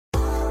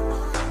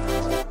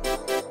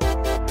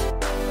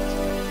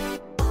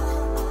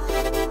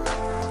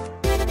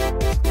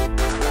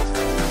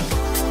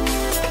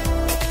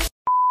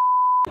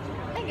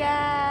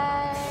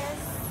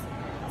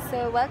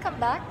welcome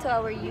back to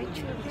our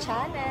YouTube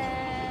channel.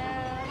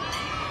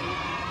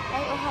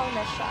 Ay, uhaw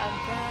na siya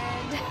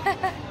agad.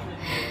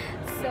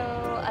 So,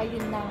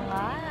 ayun na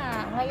nga.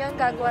 Ngayon,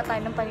 gagawa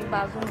tayo ng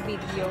panibagong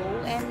video.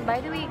 And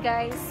by the way,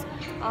 guys,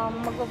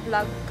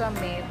 mag-vlog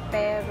kami.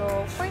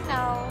 Pero, for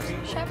now,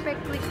 syempre,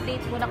 quick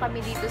date muna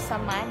kami dito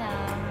sa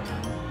Manang.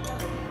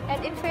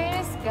 And in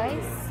fairness,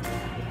 guys,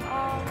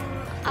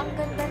 ang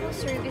ganda ng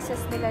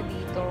services nila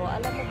dito.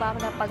 Alam mo ba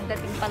na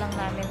pagdating pa lang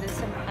namin dun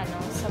sa,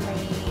 sa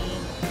may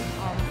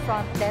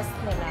front desk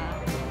nila.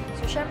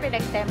 So, syempre,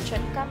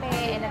 nag-tension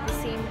kami and at the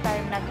same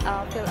time,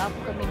 nag-fill up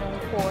kami ng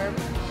form.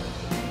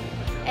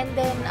 And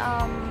then,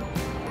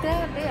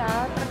 grabe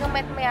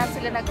talagang maya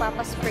sila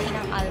nagpapaspray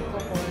ng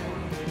alcohol.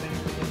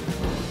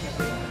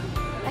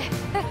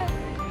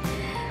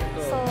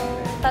 So,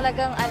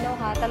 talagang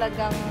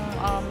talagang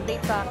they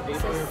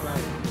practices.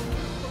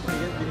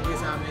 Binigay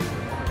sa amin,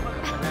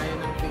 kagaya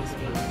ng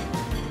Facebook.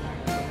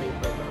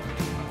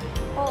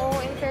 Oo,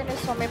 in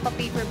fairness, so may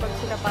pa-paper bag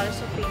sila para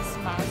sa face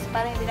mask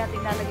para hindi natin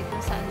nalagay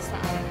kung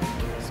saan-saan.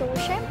 So,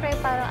 syempre,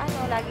 para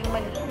laging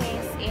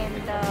malinis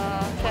and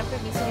syempre,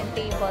 busy yung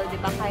table,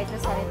 di ba? Kahit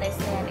na-sanitize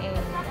na yan,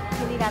 and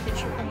hindi natin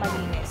sure kung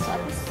malinis. So,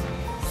 at least,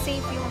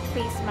 safe yung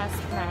face mask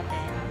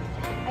natin.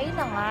 Ayun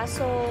na nga.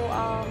 So,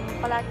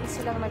 palagi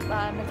silang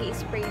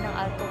nag-i-spray ng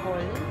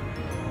alcohol.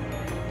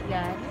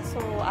 Yan. So,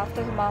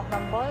 after humawak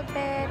ng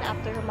ballpen,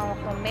 after humawak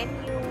ng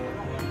menu,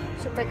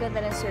 super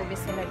ganda ng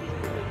service nila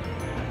dito.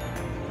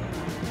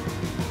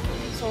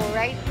 So,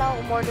 right now,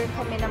 umorder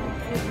kami ng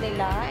food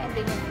nila and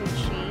then yung food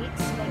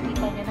shakes.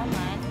 Nakikita nyo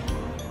naman.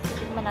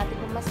 Tignan natin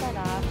kung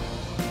masarap.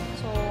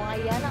 So,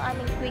 ayan ang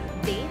aming quick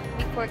date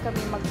before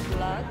kami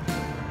mag-vlog.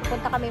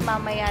 Punta kami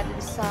mamaya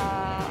dun sa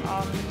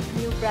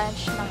new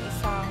branch ng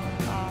isang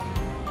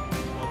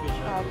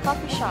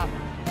coffee shop.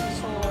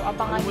 So,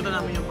 abangan nyo.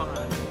 Namin yung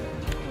pangalan.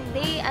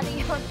 Hindi,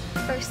 yun?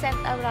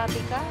 Percent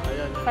Arabica?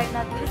 If I'm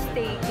not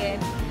mistaken.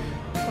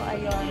 So,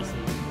 ayun.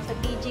 Sa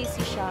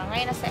TGC siya.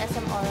 Ngayon nasa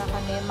SM Aura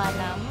kami,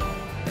 Manam.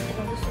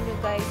 Kung gusto nyo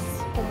guys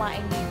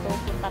kumain dito,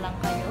 punta lang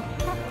kayo.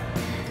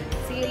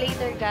 See you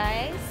later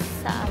guys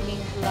sa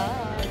aming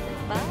vlog.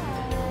 Bye!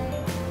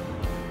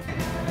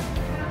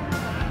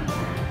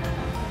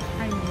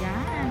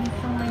 Ayan.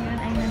 So ngayon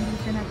ay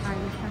nandito na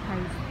tayo sa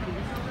High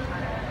Street.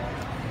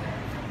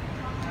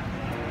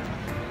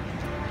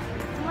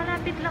 So,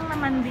 malapit lang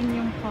naman din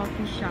yung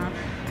coffee shop.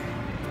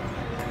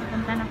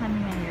 Punta na kami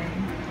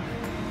ngayon.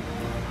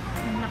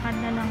 Naglakad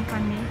na lang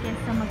kami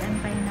kaysa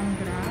mag-antay ng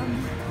Grab.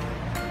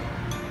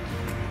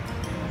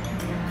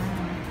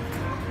 Ayan.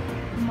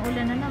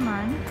 Maulan na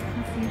naman,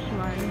 as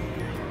usual.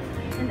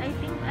 And I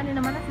think,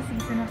 naman, nasa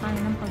season na tayo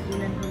ng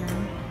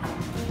pag-ulan-ulan.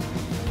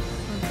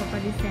 So, pa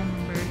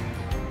December.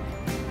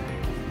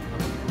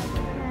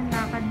 Ayan,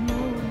 lakad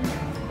mode.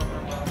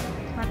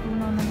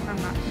 Patunaw ng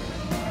taba.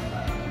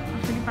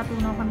 Actually,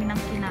 patunaw kami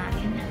ng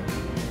kinain.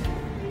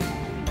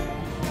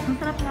 Ang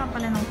sarap nga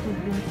pala ng food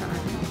dun sa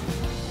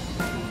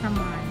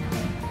samahan.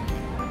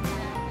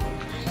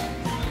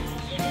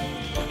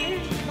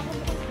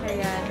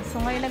 Ayan. So,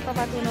 ngayon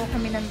nagpapatunaw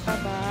kami ng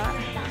taba.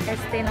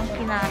 Este ng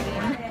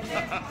kinain.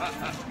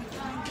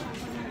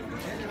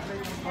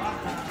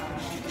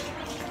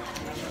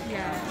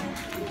 Ayan.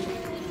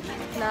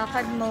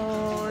 Lakad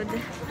mode.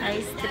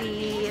 High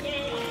Street.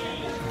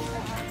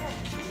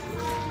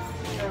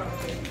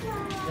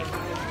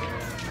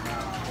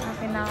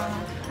 Okay na.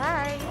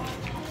 Hi!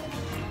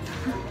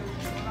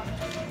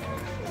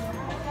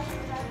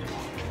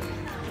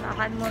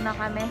 Lakad muna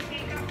kami.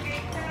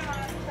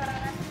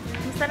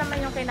 Gusto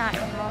naman yung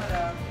kinain mo?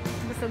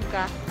 Busog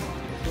ka?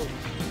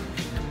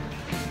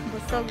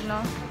 Busog, no?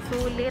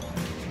 Sulit.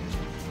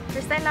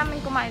 First time namin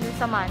kumain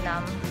sa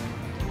Manam.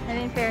 And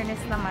in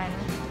fairness naman,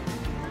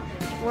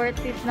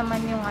 worth it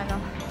naman yung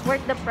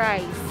worth the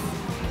price.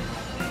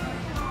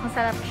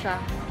 Masarap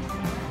siya.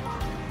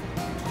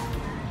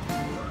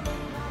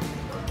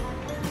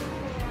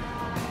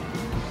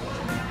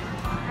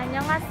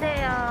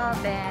 Annyeonghaseyo,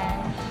 Ben.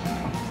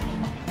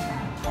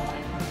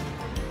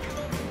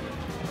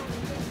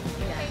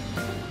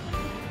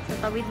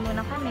 Tawid muna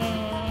kami.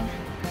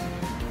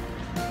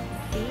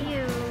 See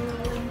you.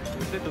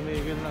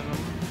 Tumigil na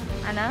naman.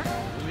 Ano?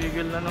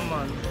 Tumigil na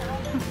naman.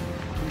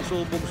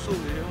 Bugso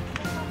eh.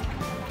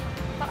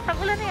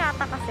 Tag-ulan na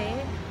yata kasi.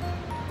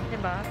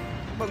 Diba?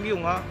 Bagyo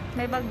nga.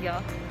 May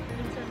bagyo.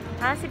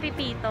 Si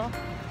Pipito.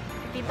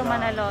 Pipito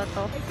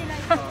Manaloto.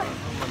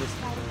 Malis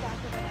na.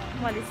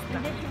 Malis na.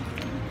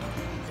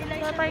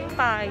 Wala tayong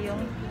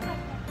payong.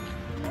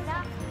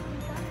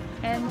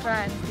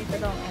 Entrance.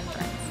 Dito daw ang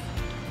entrance.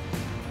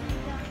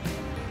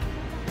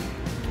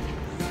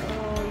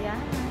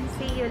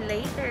 See you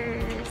later.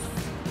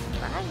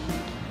 Bye.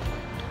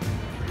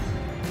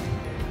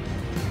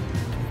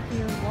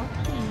 Still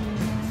walking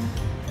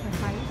the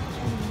High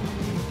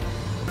Street.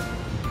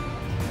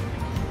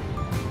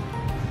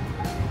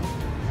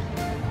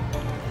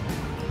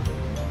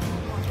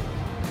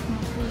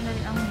 Makulay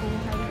ang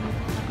buhay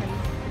dito sa High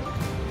Street.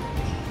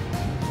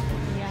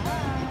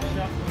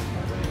 Yeah.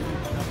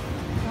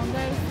 So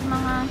guys,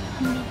 mga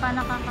hindi pa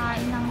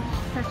nakakain ng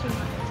sa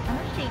Shake.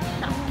 Ano? Shake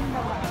Shack.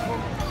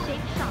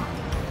 Shake Shack.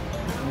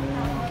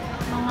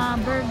 Mga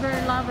burger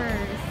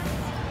lovers.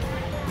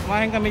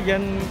 Kumain kami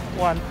dyan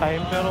one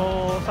time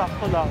pero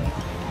sakto lang.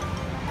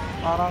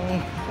 Parang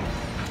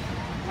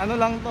ano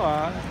lang to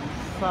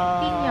sa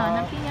Opinion.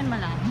 Opinion mo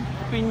lang.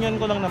 opinion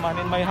ko lang naman,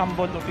 in my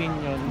humble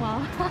opinion.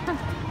 Wow.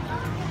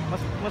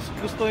 mas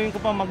gustuin ko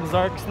pa mag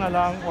Zarks na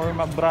lang or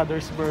mag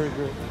Brothers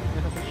Burger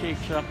kaysa sa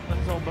Shake Shack.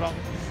 Kasi sobrang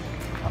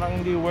parang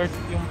hindi worth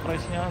yung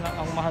price niya,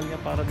 ang mahal niya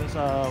para dun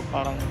sa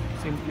parang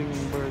simpleng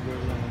burger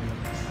lang.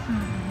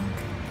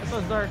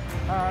 Ito Zark,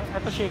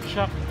 ito Shake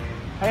Shack.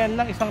 Ayan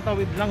lang, isang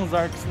tawid lang,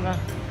 Zarks na.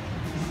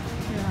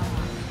 Yeah.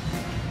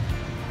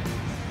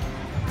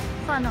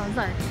 So ano,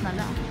 Zarks na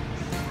lang.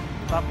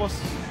 Tapos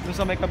dun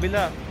sa may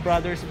kabila,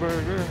 Brothers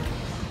Burger.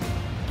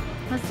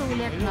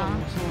 Masulit na.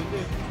 Ayun,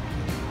 sulit.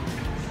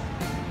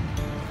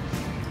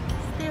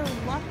 Still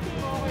walking.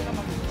 Okay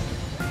naman.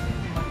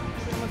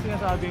 Hindi naman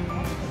sinasabing,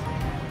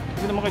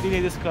 hindi naman kayo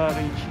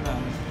dinidiscourage na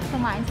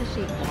Kumain sa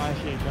Shake. mga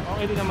Shake Shack.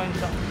 Okay din naman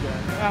siya dyan.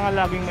 Kaya nga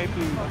laging may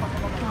pila. Oo.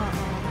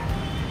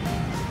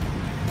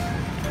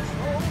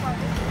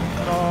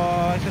 Pero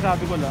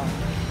sasabi ko lang,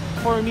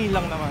 for me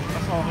lang naman,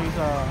 mas okay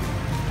sa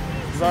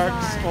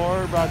Zarks Zarks.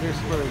 or Brothers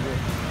Burger.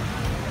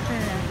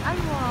 Correct. Ay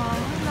wow,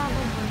 ang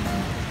lovable.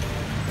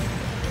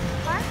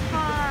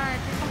 Heart.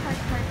 Ito heart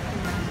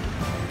sila.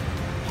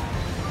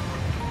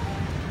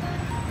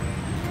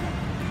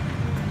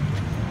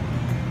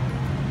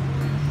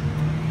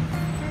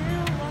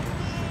 Still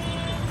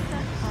walking sa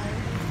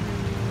heart.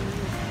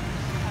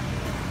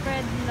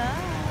 Spread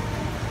love.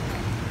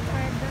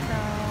 Spread the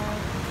love.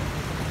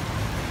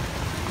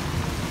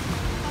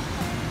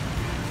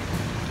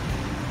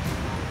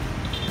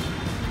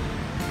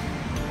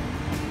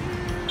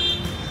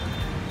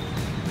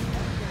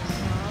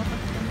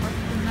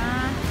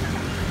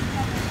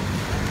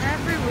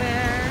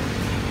 Everywhere.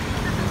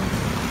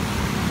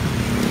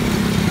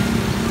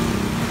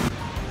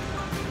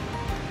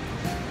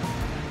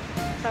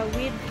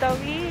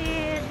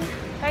 Tawid.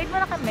 Kahit mo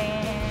na kami.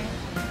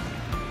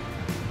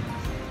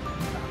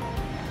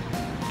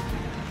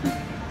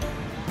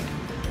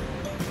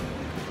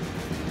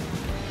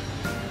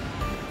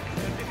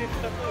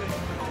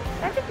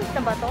 Twenty-fifth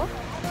na ba to?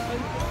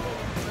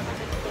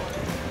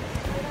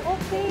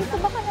 Okay, so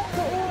baka na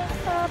doon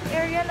sa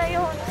area na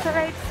yun, sa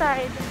right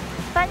side.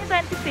 Saan yung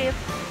 25th?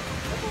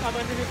 Ito nga,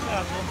 25 na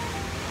ako.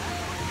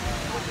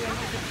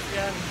 26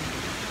 yan.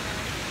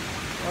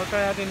 O,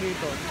 try natin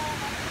dito.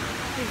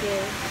 Sige.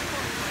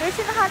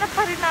 Kasi nahanap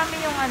pa rin namin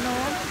yung ano,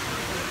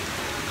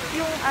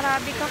 yung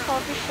Arabica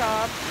coffee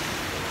shop.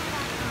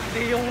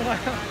 Hindi yung,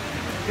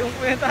 yung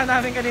kwentahan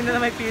namin kanina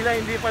na may pila,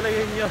 hindi pala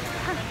yun yun.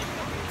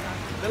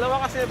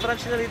 Dalawa kasi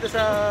branch na dito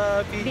sa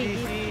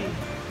BGC.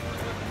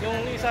 Yung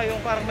isa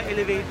yung parang may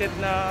elevated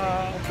na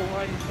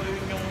upuan. So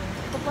yun yung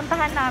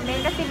Pupuntahan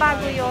namin kasi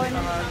bago yun.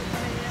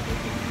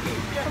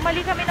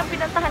 Sumali kami ng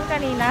pinuntahan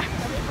kanina.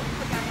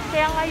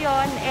 Kaya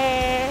ngayon,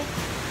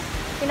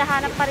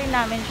 hinahanap pa rin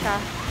namin siya.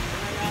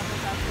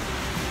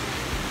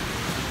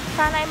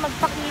 Sana ay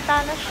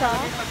magpakita na siya.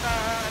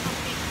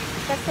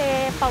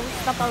 Kasi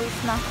pawis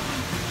na.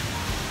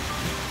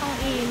 Ang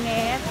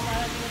init.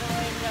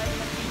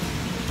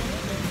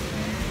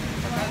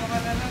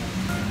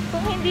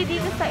 Kung hindi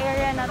dito sa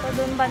area na to,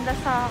 dun banda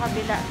sa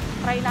kabila,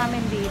 try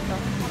namin dito.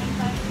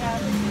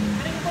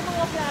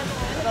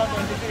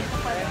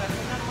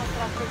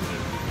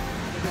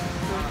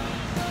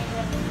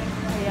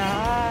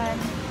 Ayan.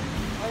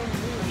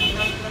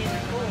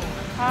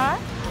 Ha?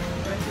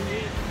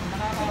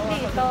 Hindi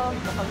ito.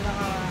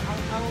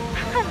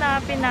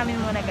 Hanapin namin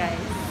muna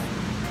guys.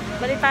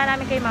 Balitaan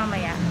namin kay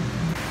mamaya.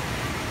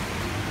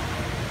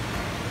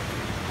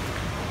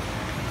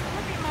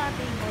 Ano yung mga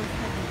tables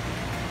na dito?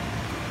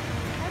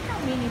 Ano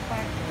yung mini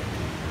park?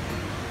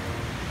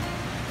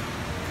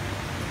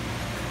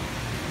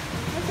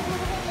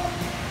 Siguro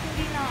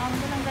hindi na ang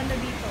ganda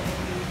dito.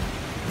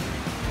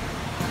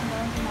 Ang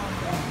ganda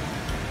sumabot.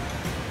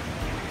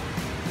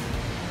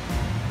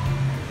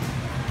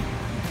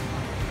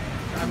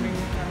 daming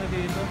ano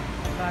dito,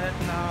 kalat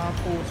na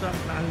pusa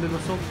na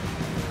anlulusog.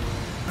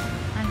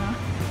 Ano?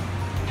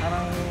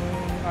 Parang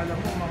alam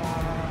mo mga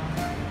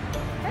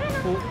Ayun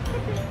po,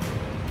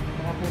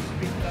 mga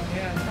post-pit lang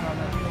yan.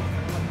 Alam mo yung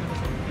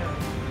anlulusog yan.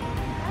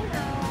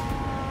 Hello!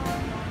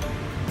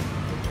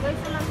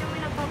 Guys, alam niyo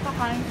may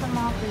nagpapakain sa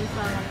mga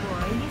pusa na to.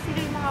 Hindi sila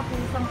yung mga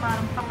pusang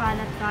parang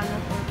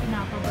pakalat-kalat o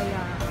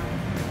pinapabayaan.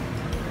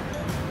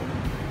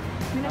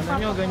 May Alam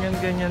nyo,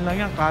 ganyan-ganyan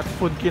lang yan. Cat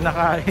food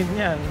kinakain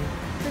yan.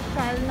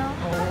 Social, no?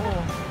 Oo.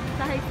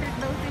 Sa high street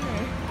daw sila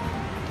eh.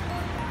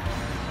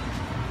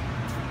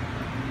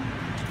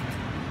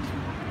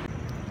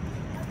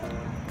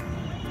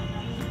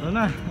 Ito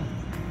na.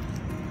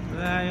 Ito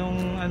na yung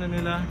ano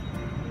nila.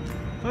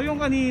 So yung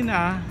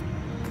kanina,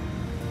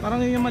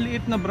 parang yun yung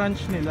maliit na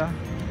branch nila.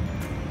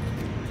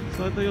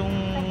 So ito yung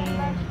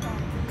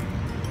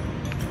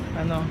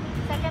ano,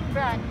 Second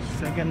branch.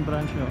 second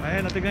branch nyo.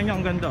 Ayun, natignan nyo,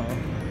 ang ganda oh.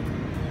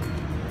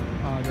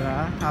 Oh,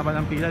 diba? Haba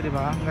ng pila,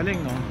 diba? Ang galing,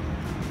 no?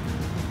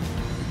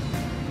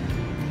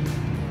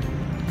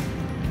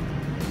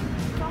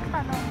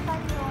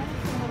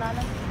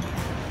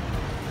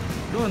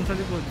 Doon, sa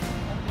likod.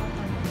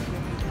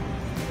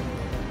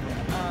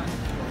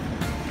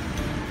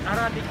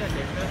 Arabica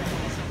din.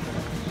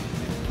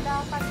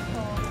 Dapat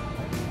to.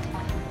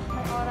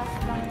 May oras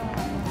lang yung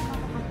ano.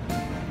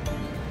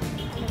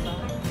 Diba?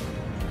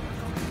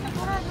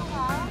 Sigurado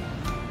ka?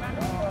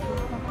 Parang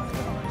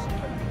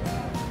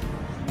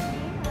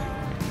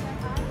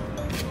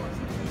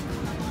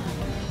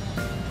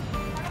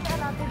may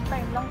allotted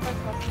time lang per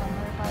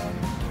customer. Parang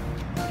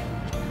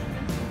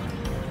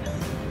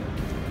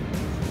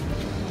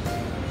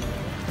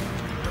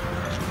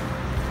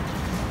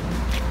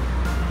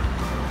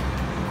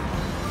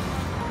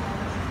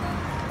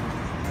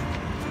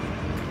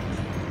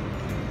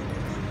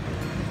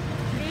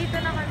dito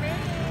na kami.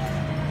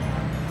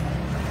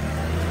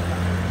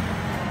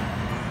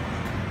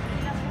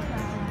 Ilang muna.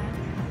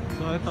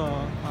 So ito,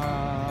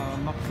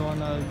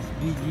 McDonald's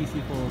BGC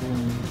Forum.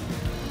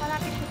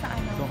 Malapit siya sa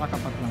ano? So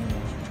katapat lang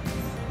yun.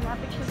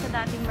 Malapit siya sa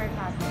dating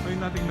merkado. Ito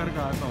yung dating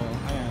merkado.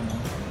 Ayan.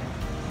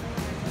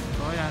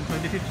 So ayan,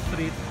 25th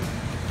Street.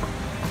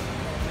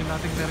 Ito yung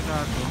dating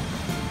merkado.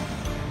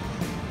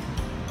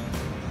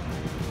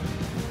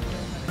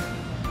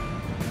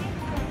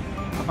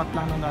 Tapat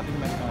lang ng dating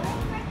merkado.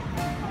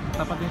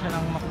 Tapat din siya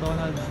ng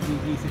McDonald's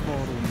BGC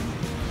Forum.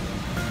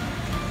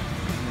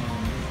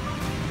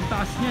 Ang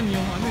taas niyan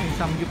yung ano eh,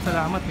 Samgyup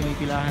Salamat,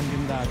 pinipilahan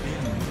din dati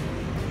yan.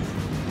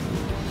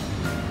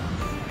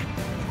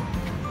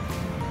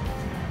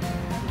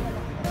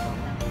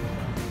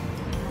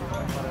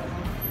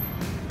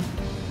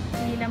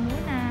 Hila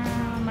muna.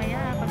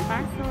 Mamaya,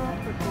 pagpasok,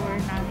 tutour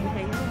namin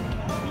kayo.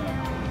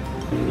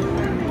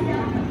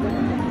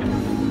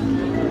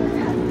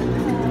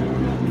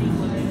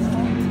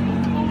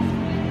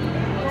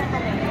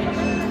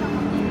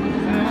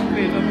 Ano ang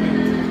pay up yun?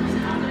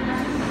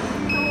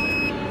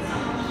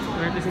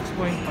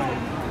 36.5.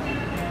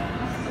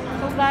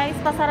 So guys,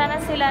 pasara na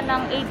sila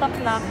ng 8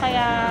 o'clock.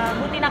 Kaya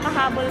buti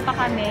nakahabol pa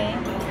kami.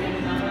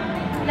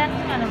 Ilan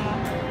ano mo?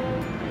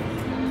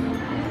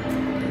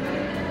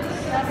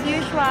 As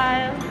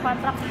usual,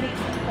 contract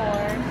date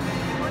 4.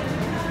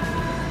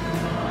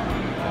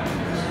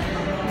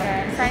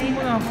 Yan. Saan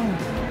mo na ako?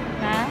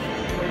 Ha?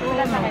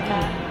 Wala sa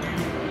kita.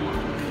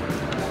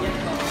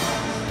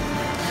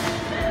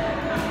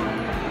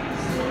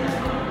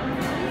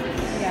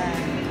 Yan.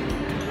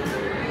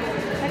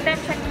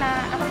 Nag-time check na.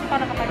 Ako hindi pa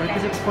nakapag-time.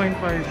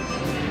 36.5.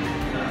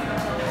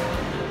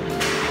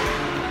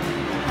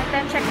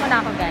 Nag-time check muna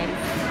ako guys.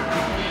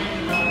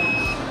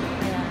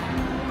 Ayan.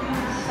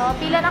 So,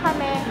 pila na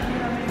kami.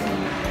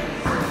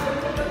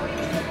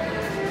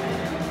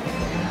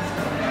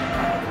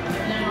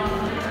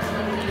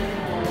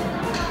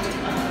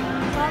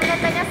 So, ang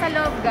ganda niya sa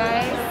loob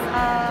guys.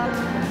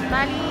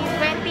 Bali,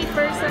 20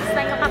 persons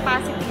na yung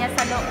capacity niya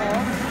sa loob.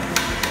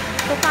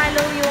 To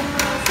follow yung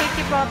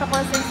safety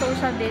protocols and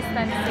social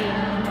distancing.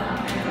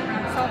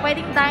 So,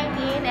 pwedeng dine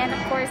in and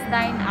of course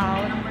dine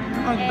out.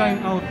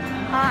 Dine out.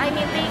 I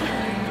mean,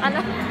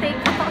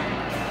 take out.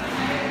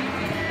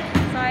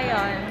 So,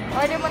 ayun.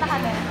 Order muna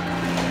kami.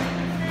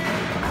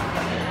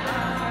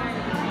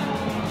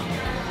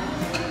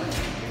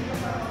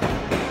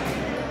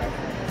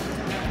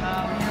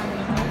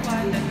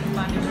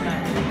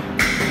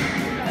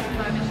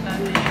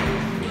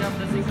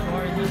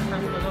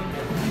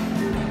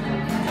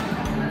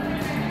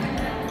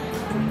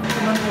 Ito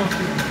man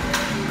coffee.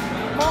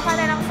 Mocha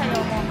na lang sa'yo,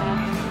 mocha.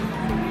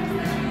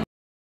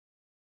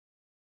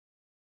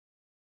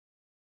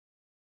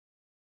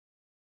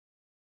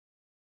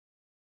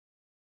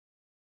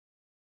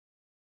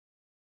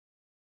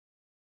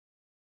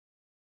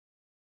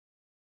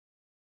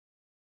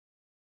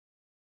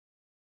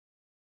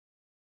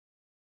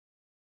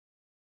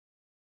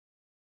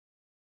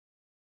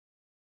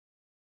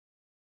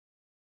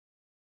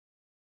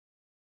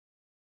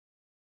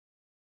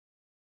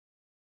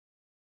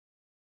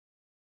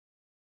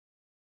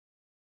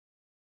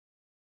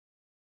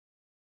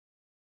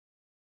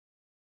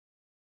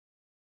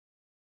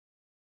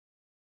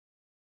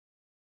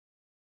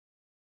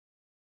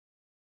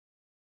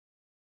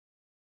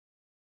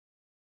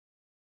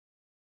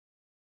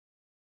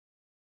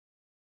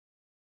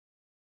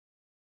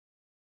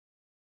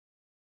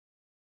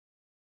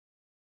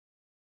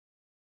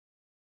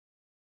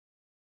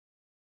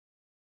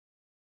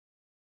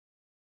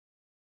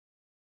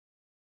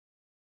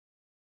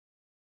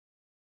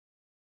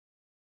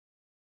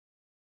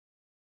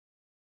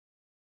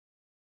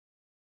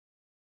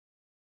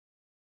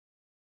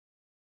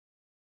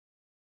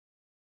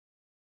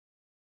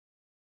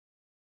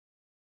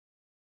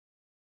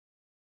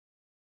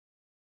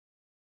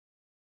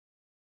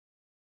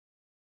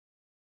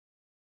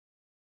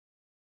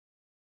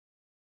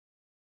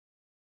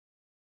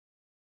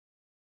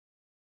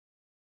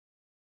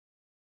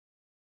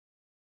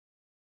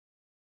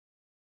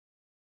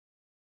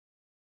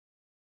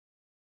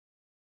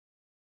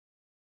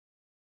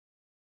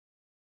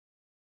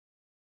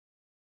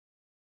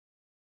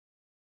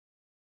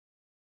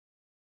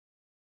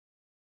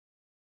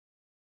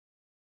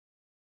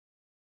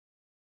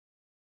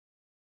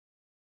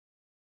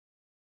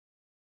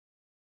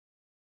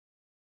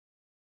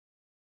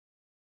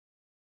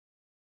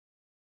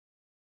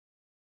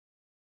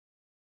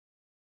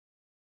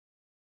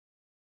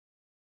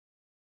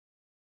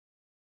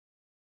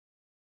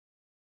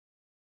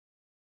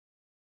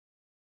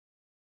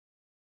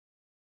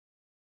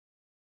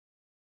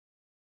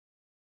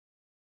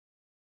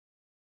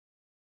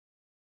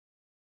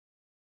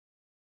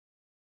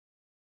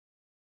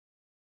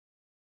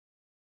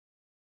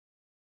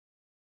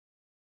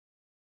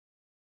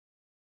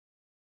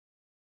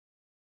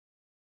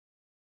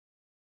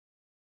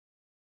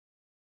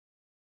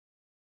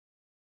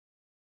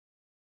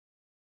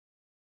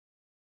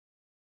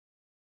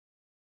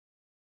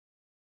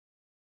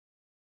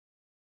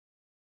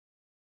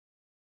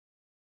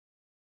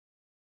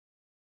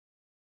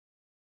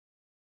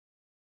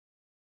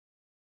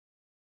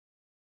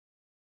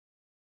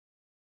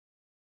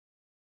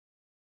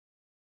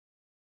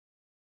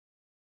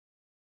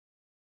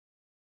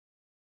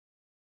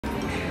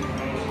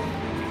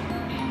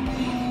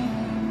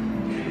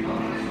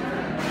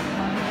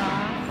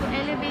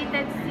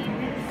 elevated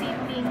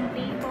seating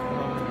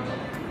table.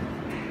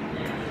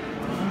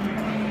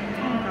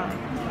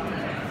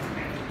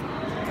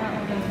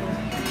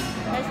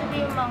 Kasi ito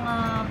yung mga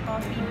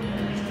coffee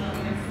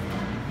beans.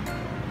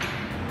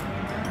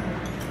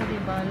 So,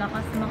 diba?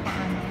 Lakas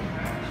makaano.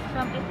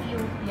 From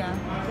Ethiopia.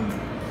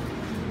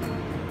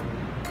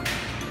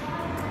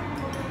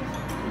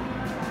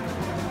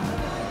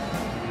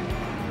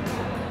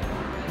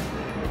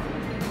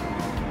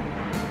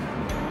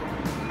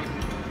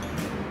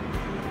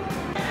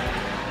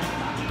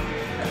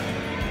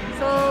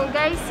 So,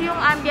 guys, yung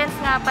ambience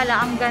nga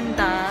pala, ang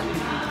ganda.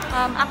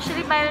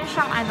 Actually, mayroon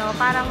siyang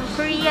parang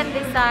Korean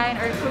design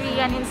or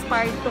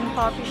Korean-inspired tong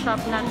coffee shop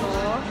na to.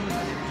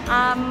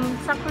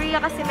 Sa Korea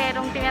kasi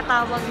merong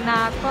tinatawag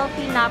na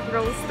coffee nap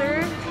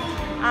roaster.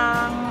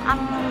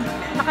 Ang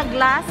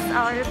naka-glass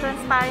or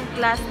transparent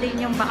glass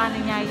din yung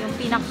niya, yung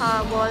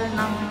pinaka-wall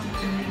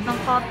ng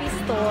coffee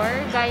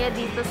store. Gaya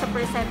dito sa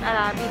Percent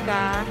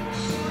Arabica.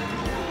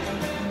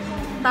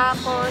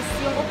 Tapos,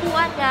 yung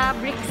upuan niya,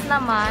 bricks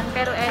naman,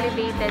 pero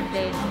elevated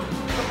din.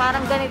 So,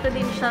 parang ganito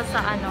din siya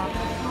sa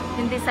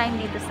yung design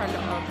dito sa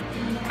loob.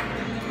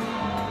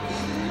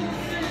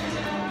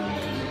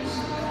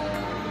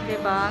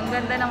 Diba? Ang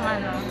ganda ng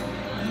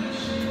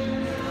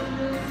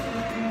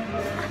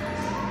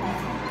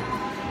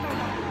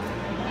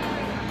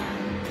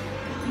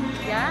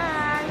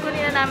Yan.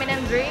 Kunin na namin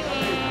ang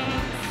drinks.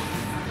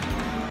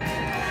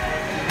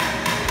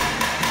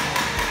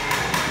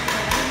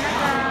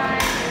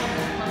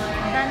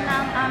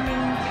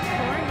 Aming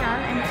tutorial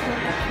and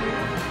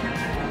photoshoot.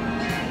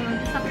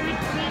 Sa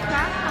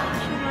quick-quick-a, ang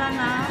itsura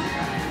ng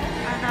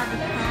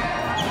Arabica.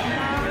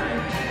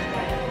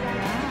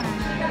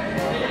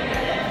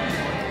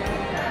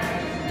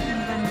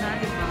 Ang ganda,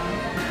 diba?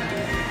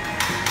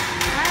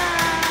 Hi!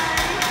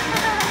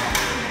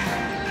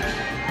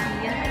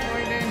 Yan,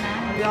 order na.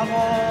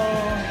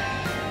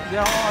 Hindi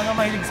ako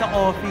mahilig sa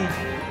coffee.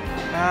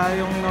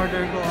 Kaya yung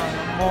order ko,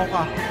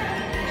 mocha.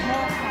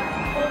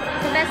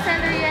 So,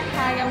 bestseller yan,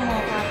 kaya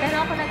mocha.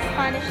 Pero ako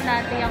nag-Spanish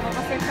latte ako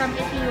kasi from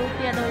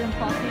Ethiopia daw yung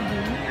coffee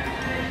bean.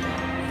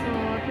 So,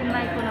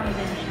 tinry ko lang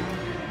din siya.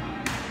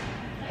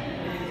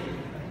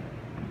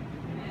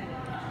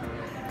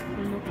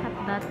 Look at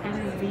that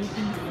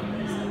elevating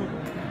seat.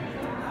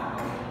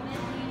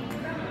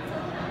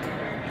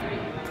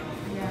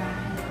 Yeah.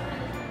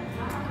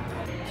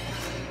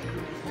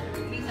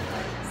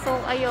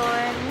 So,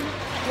 ayun.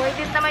 Worth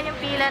it naman yung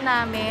pila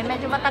namin.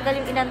 Medyo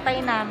matagal yung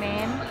inantay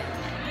namin.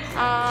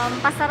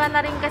 Pasara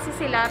na rin kasi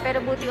sila, pero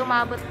buti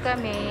umabot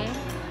kami.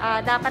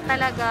 Dapat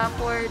talaga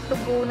for to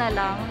go na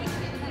lang.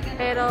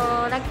 Pero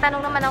nagtanong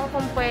naman ako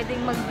kung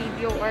pwedeng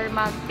mag-video or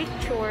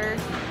mag-picture.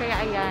 Kaya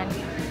ayan.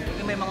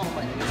 May mga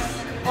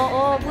upanis.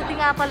 Oo, buti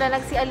nga pala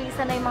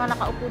nagsialisa na yung mga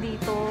nakaupo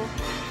dito.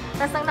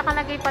 Tapos ang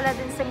nakalagay pala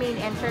din sa main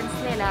entrance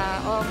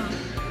nila,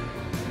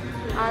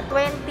 20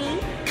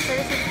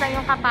 persons lang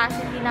yung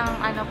capacity ng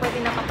pwede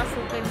na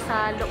papasukin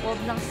sa loob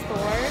ng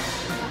store.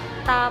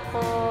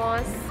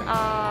 Tapos,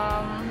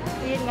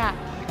 yun nga,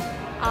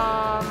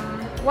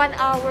 1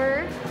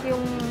 hour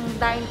yung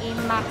dine-in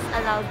max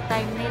allowed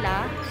time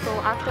nila. So,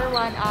 after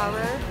 1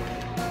 hour,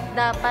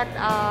 dapat,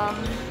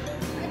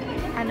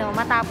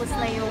 matapos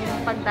na yung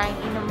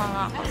pag-dine-in ng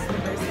mga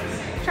customers.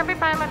 Siyempre,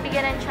 para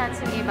mabigyan ng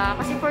chance yung iba.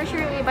 Kasi for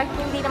sure, yung iba,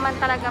 hindi naman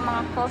talaga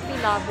mga coffee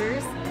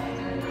lovers.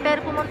 Pero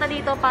pumunta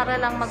dito para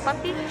lang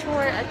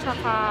magpa-picture at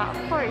saka, of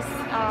course,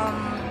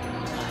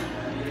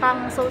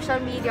 pang social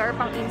media or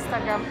pang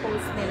Instagram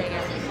post nila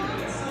yan.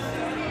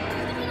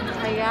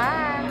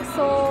 Ayan.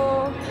 So,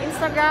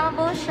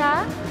 Instagrammable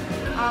siya.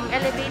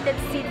 Elevated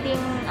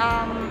seating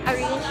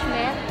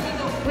arrangement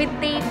with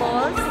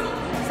tables.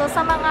 So,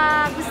 sa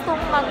mga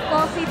gustong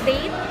mag-coffee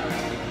date,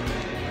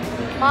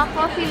 mga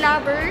coffee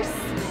lovers,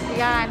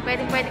 yan,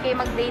 pwede kayo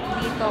mag-date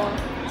dito.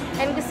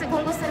 And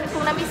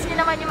kung na-miss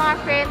nyo naman yung mga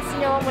friends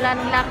nyo mula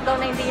ng lockdown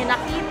na hindi nyo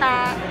nakita,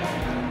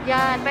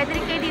 yan, pwede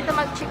rin kayo dito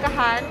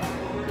mag-chikahan.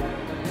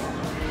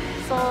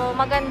 So,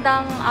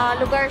 magandang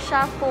lugar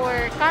siya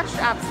for catch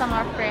up sa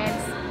mga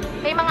friends.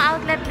 May mga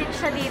outlet din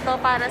siya dito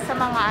para sa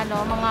mga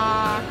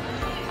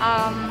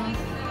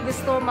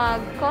gusto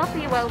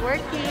mag-coffee while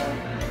working.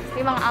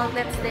 May mga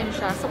outlets din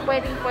siya. So,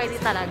 pwede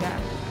talaga.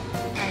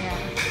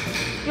 Ayan.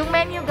 Yung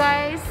menu,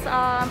 guys,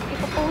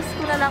 ipopost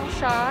ko na lang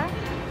siya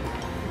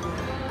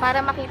para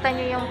makita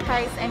nyo yung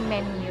price and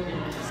menu.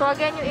 So,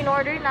 again, yung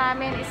in-order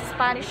namin is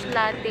Spanish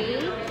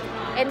latte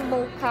and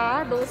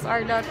mocha. Those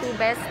are the two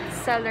best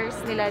sellers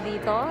nila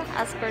dito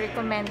as per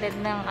recommended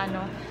ng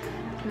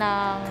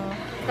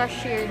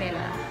cashier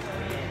nila.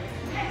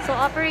 So,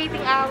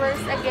 operating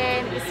hours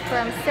again is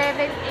from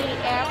 7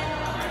 AM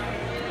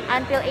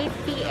until 8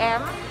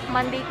 PM,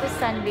 Monday to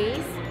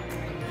Sundays.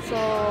 So,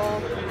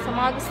 sa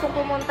mga gustong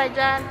pumunta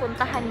dyan,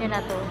 puntahan nyo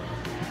na to.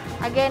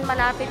 Again,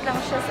 malapit lang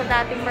siya sa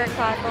dating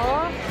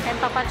Mercado and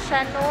tapat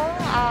siya nung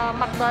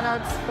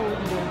McDonald's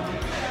podium.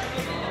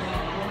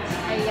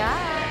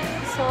 Ayan.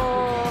 So,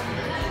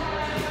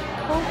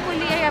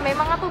 hopefully, ayan, may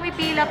mga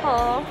pumipila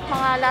ko.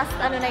 Mga last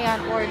na yan,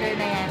 order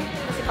na yan.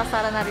 Kasi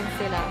pasara na rin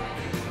sila.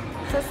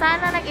 So,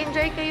 sana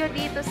nag-enjoy kayo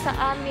dito sa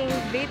aming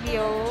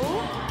video.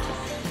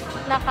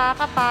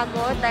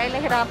 Nakakapagod dahil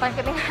nahirapan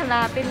kami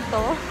hanapin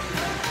to.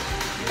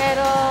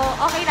 Pero,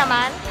 okay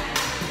naman.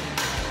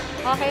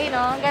 Okay,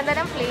 no? Ang ganda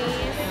ng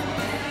place.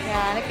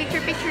 Yan,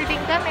 nag-picture-picture din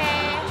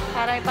kami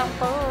para ipang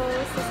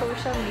post sa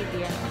social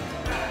media.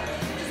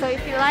 So,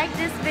 if you like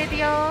this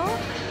video,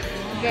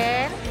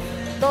 again,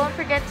 don't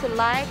forget to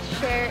like,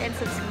 share, and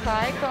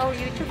subscribe to our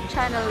YouTube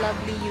channel,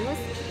 Lovely Youth.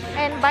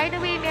 And by the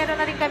way, meron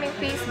na rin kaming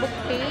Facebook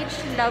page,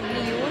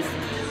 Lovely Youth.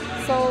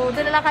 So,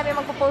 doon na lang kami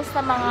magpo-post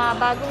ng mga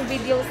bagong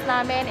videos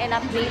namin and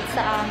updates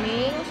sa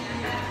aming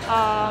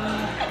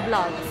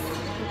vlogs.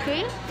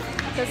 Okay?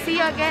 So, see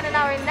you again in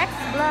our next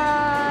vlog.